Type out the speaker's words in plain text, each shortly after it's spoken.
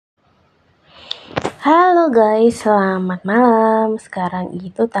Halo guys, selamat malam. Sekarang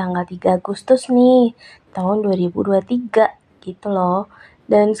itu tanggal 3 Agustus nih, tahun 2023 gitu loh.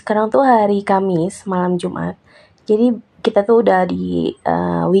 Dan sekarang tuh hari Kamis, malam Jumat. Jadi kita tuh udah di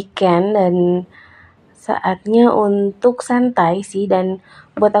weekend dan saatnya untuk santai sih. Dan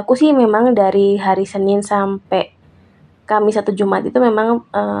buat aku sih memang dari hari Senin sampai Kamis atau Jumat itu memang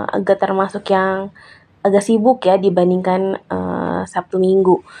agak termasuk yang agak sibuk ya dibandingkan Sabtu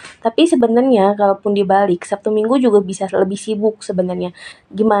Minggu. Tapi sebenarnya kalaupun dibalik, Sabtu Minggu juga bisa lebih sibuk sebenarnya.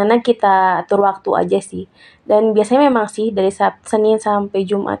 Gimana kita atur waktu aja sih. Dan biasanya memang sih dari Senin sampai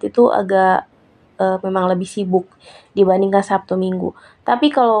Jumat itu agak memang lebih sibuk dibandingkan Sabtu Minggu.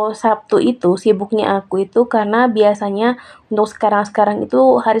 Tapi kalau Sabtu itu sibuknya aku itu karena biasanya untuk sekarang-sekarang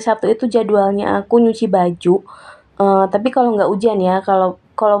itu hari Sabtu itu jadwalnya aku nyuci baju. Tapi kalau nggak hujan ya,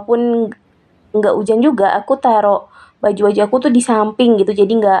 kalaupun nggak hujan juga, aku taruh baju-baju aku tuh di samping gitu, jadi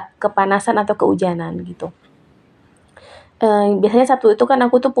nggak kepanasan atau kehujanan gitu. Biasanya Sabtu itu kan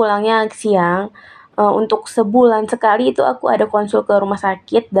aku tuh pulangnya siang. Untuk sebulan sekali itu aku ada konsul ke rumah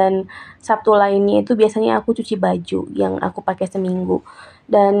sakit, dan Sabtu lainnya itu biasanya aku cuci baju yang aku pakai seminggu.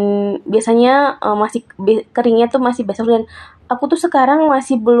 Dan biasanya keringnya tuh masih besok, dan aku tuh sekarang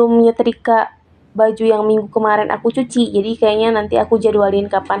masih belum nyetrika baju yang minggu kemarin aku cuci. Jadi kayaknya nanti aku jadwalin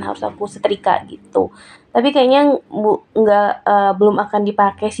kapan harus aku setrika gitu. Tapi kayaknya belum akan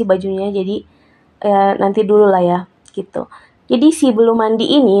dipakai sih bajunya. Jadi nanti dulu lah ya gitu. Jadi si belum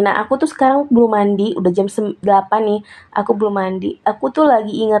mandi ini, nah aku tuh sekarang belum mandi, udah jam 8 nih, aku belum mandi. Aku tuh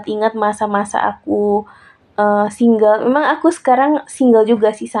lagi ingat-ingat masa-masa aku single. Memang aku sekarang single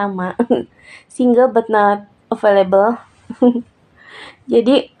juga sih, sama. Single but not available.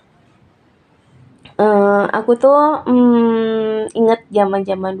 Jadi aku tuh inget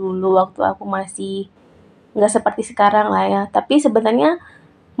zaman-zaman dulu waktu aku masih nggak seperti sekarang lah ya. Tapi sebenarnya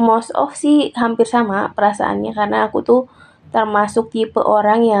most of sih hampir sama perasaannya, karena aku tuh termasuk tipe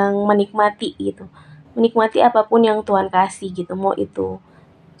orang yang menikmati gitu. Menikmati apapun yang Tuhan kasih gitu, mau itu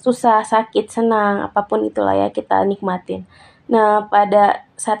susah, sakit, senang, apapun itulah ya kita nikmatin. Nah, pada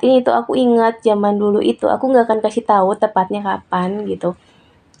saat ini tuh aku ingat zaman dulu itu, aku nggak akan kasih tahu tepatnya kapan gitu.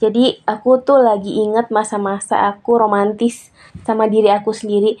 Jadi aku tuh lagi ingat masa-masa aku romantis sama diri aku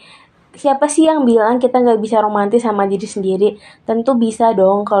sendiri. Siapa sih yang bilang kita nggak bisa romantis sama diri sendiri? Tentu bisa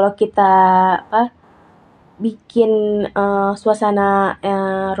dong kalau kita bikin suasana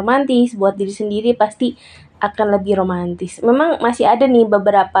romantis buat diri sendiri, pasti akan lebih romantis. Memang masih ada nih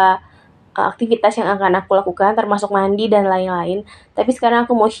beberapa aktivitas yang akan aku lakukan, termasuk mandi dan lain-lain. Tapi sekarang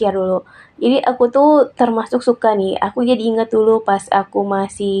aku mau share dulu. Jadi aku tuh termasuk suka nih. Aku jadi ingat dulu pas aku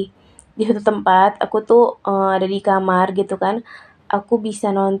masih di suatu tempat, aku tuh ada di kamar gitu kan. Aku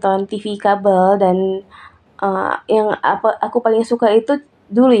bisa nonton TV kabel, dan yang aku paling suka itu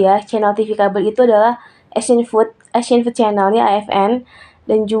dulu ya, channel TV kabel itu adalah Asian Food channelnya AFN,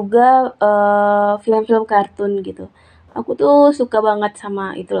 dan juga film-film kartun gitu. Aku tuh suka banget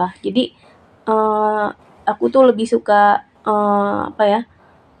sama itulah. Jadi aku tuh lebih suka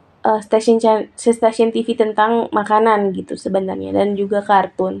stasiun TV tentang makanan gitu sebenarnya, dan juga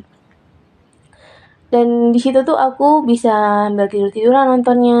kartun. Dan di situ tuh aku bisa sambil tidur-tiduran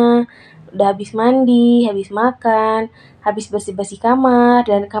nontonnya. Udah habis mandi, habis makan, habis bersih-bersih kamar,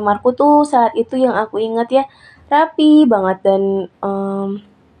 dan kamarku tuh saat itu yang aku ingat ya rapi banget. Dan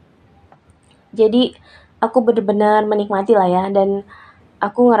jadi aku benar-benar menikmati lah ya, dan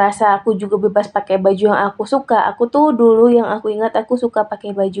aku ngerasa aku juga bebas pakai baju yang aku suka. Aku tuh dulu yang aku ingat, aku suka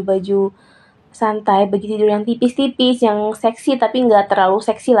pakai baju-baju santai, baju tidur yang tipis-tipis, yang seksi tapi nggak terlalu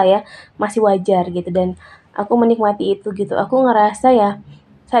seksi lah ya, masih wajar gitu. Dan aku menikmati itu gitu. Aku ngerasa ya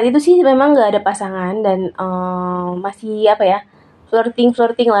saat itu sih memang nggak ada pasangan, dan masih flirting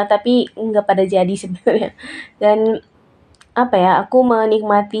lah, tapi nggak pada jadi sebenarnya. Dan aku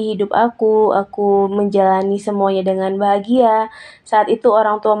menikmati hidup aku menjalani semuanya dengan bahagia. Saat itu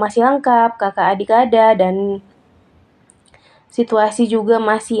orang tua masih lengkap, kakak adik ada, dan situasi juga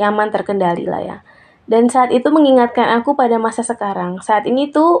masih aman terkendali lah ya. Dan saat itu mengingatkan aku pada masa sekarang. Saat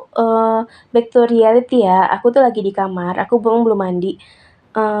ini tuh back to reality ya. Aku tuh lagi di kamar, aku belum mandi.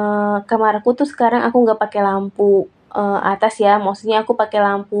 Kamar aku tuh sekarang aku nggak pakai lampu atas ya. Maksudnya aku pakai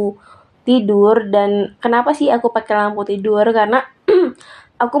lampu tidur. Dan kenapa sih aku pakai lampu tidur? Karena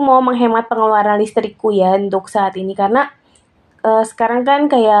aku mau menghemat pengeluaran listrikku ya untuk saat ini. Karena sekarang kan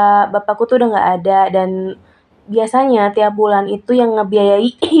kayak bapakku tuh udah nggak ada, dan biasanya tiap bulan itu yang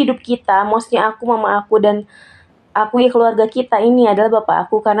ngebiayai hidup kita, maksudnya aku, mama aku, dan aku ya, keluarga kita ini adalah bapak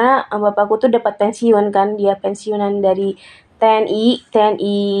aku. Karena bapakku tuh dapat pensiun kan, dia pensiunan dari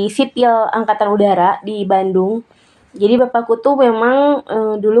TNI Sipil Angkatan Udara di Bandung. Jadi bapakku tuh memang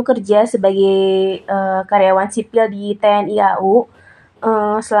dulu kerja sebagai karyawan sipil di TNI AU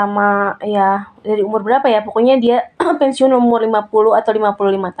selama ya dari umur berapa ya, pokoknya dia pensiun umur 50 atau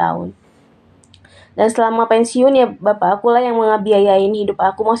 55 tahun. Dan selama pensiun ya bapak aku lah yang ngebiayain hidup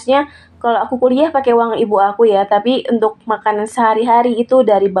aku. Maksudnya kalau aku kuliah pakai uang ibu aku ya, tapi untuk makanan sehari-hari itu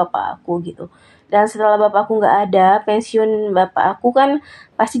dari bapak aku gitu. Dan setelah bapak aku nggak ada, pensiun bapak aku kan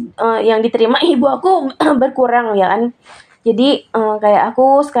pasti yang diterima ibu aku berkurang ya kan. Jadi kayak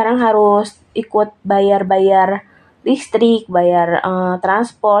aku sekarang harus ikut bayar-bayar listrik, bayar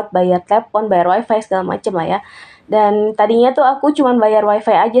transport, bayar telepon, bayar wifi segala macem lah ya. Dan tadinya tuh aku cuman bayar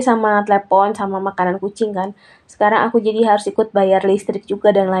wifi aja sama telepon sama makanan kucing kan. Sekarang aku jadi harus ikut bayar listrik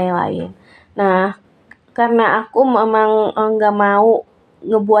juga dan lain-lain. Nah, karena aku memang nggak mau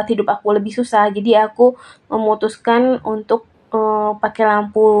ngebuat hidup aku lebih susah, jadi aku memutuskan untuk pakai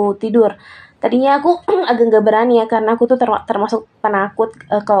lampu tidur. Tadinya aku agak nggak berani ya karena aku tuh termasuk penakut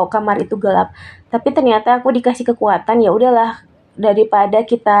kalau kamar itu gelap. Tapi ternyata aku dikasih kekuatan, ya udahlah, daripada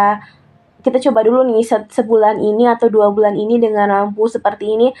kita kita coba dulu nih sebulan ini atau 2 bulan ini dengan lampu seperti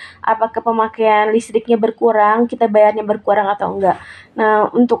ini, apakah pemakaian listriknya berkurang, kita bayarnya berkurang atau enggak. Nah,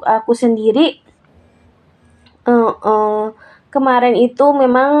 untuk aku sendiri kemarin itu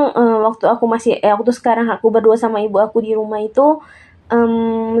memang waktu aku masih waktu sekarang aku berdua sama ibu aku di rumah itu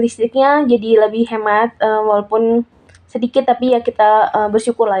listriknya jadi lebih hemat, walaupun sedikit tapi ya kita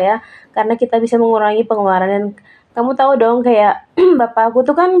bersyukur lah ya karena kita bisa mengurangi pengeluaran. Dan kamu tahu dong kayak bapak aku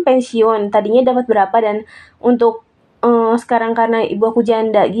tuh kan pensiun tadinya dapat berapa, dan untuk sekarang karena ibu aku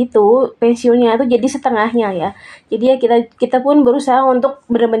janda gitu pensiunnya tuh jadi setengahnya ya. Jadi ya kita kita pun berusaha untuk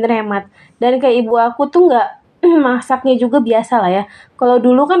benar-benar hemat. Dan kayak ibu aku tuh nggak masaknya juga biasa lah ya. Kalau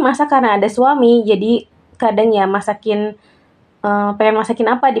dulu kan masak karena ada suami, jadi kadang ya masakin pengen masakin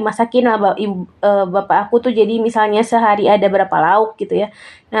apa dimasakin lah bapak aku tuh, jadi misalnya sehari ada berapa lauk gitu ya.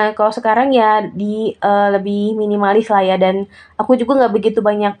 Nah kalau sekarang ya lebih minimalis lah ya, dan aku juga nggak begitu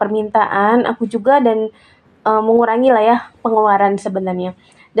banyak permintaan aku juga, dan mengurangi lah ya pengeluaran sebenarnya.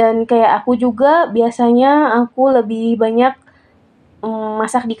 Dan kayak aku juga biasanya aku lebih banyak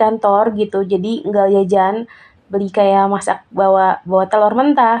masak di kantor gitu, jadi nggak jajan beli kayak masak bawa bawa telur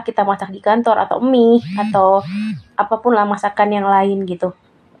mentah kita masak di kantor, atau mie, atau apapun lah masakan yang lain gitu.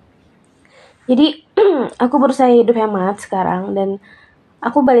 Jadi aku berusaha hidup hemat sekarang, dan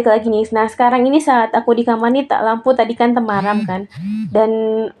aku balik lagi nih. Nah sekarang ini saat aku di kamar nih, tak lampu tadi kan temaram kan, dan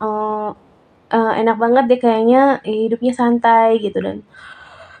enak banget deh kayaknya, hidupnya santai gitu. Dan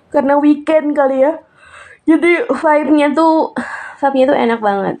karena weekend kali ya, jadi vibe-nya tuh enak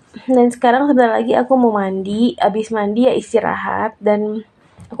banget. Dan sekarang sebentar lagi aku mau mandi, abis mandi ya istirahat, dan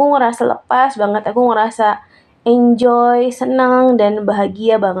aku ngerasa lepas banget, aku ngerasa enjoy, senang, dan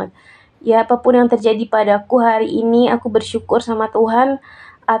bahagia banget. Ya apapun yang terjadi padaku hari ini, aku bersyukur sama Tuhan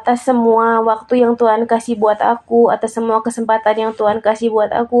atas semua waktu yang Tuhan kasih buat aku, atas semua kesempatan yang Tuhan kasih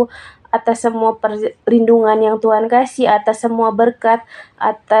buat aku, atas semua perlindungan yang Tuhan kasih, atas semua berkat,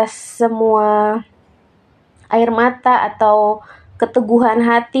 atas semua air mata atau keteguhan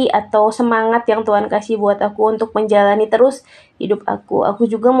hati atau semangat yang Tuhan kasih buat aku untuk menjalani terus hidup aku. Aku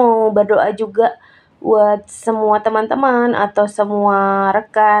juga mau berdoa juga buat semua teman-teman atau semua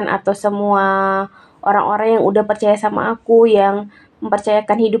rekan atau semua orang-orang yang udah percaya sama aku, yang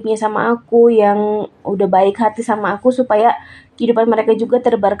mempercayakan hidupnya sama aku, yang udah baik hati sama aku, supaya kehidupan mereka juga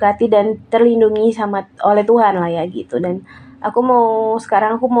terberkati dan terlindungi oleh Tuhan lah ya gitu. Dan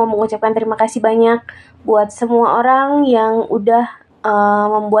sekarang aku mau mengucapkan terima kasih banyak buat semua orang yang udah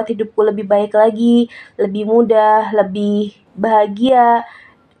membuat hidupku lebih baik lagi, lebih mudah, lebih bahagia,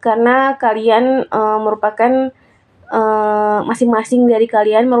 karena kalian merupakan masing-masing dari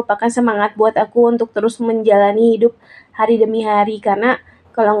kalian merupakan semangat buat aku untuk terus menjalani hidup hari demi hari. Karena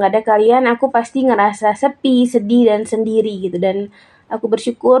kalau nggak ada kalian, aku pasti ngerasa sepi, sedih, dan sendiri gitu. Dan aku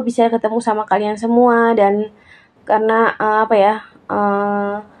bersyukur bisa ketemu sama kalian semua, dan karena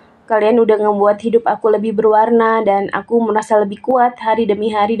kalian udah ngebuat hidup aku lebih berwarna, dan aku merasa lebih kuat hari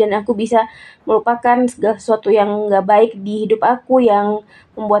demi hari, dan aku bisa melupakan segala sesuatu yang nggak baik di hidup aku, yang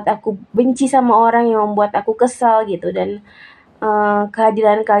membuat aku benci sama orang, yang membuat aku kesal gitu. Dan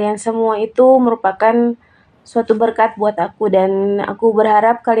kehadiran kalian semua itu merupakan suatu berkat buat aku, dan aku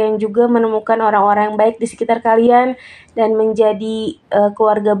berharap kalian juga menemukan orang-orang yang baik di sekitar kalian dan menjadi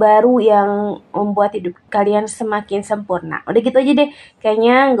keluarga baru yang membuat hidup kalian semakin sempurna. Udah gitu aja deh,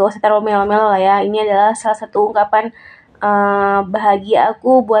 kayaknya nggak usah terlalu melo-melo lah ya. Ini adalah salah satu ungkapan bahagia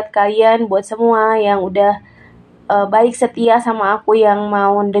aku buat kalian, buat semua yang udah baik setia sama aku, yang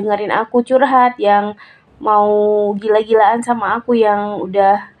mau dengerin aku curhat, yang mau gila-gilaan sama aku, yang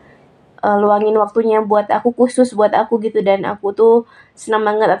udah luangin waktunya buat aku, khusus buat aku gitu, dan aku tuh senang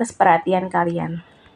banget atas perhatian kalian.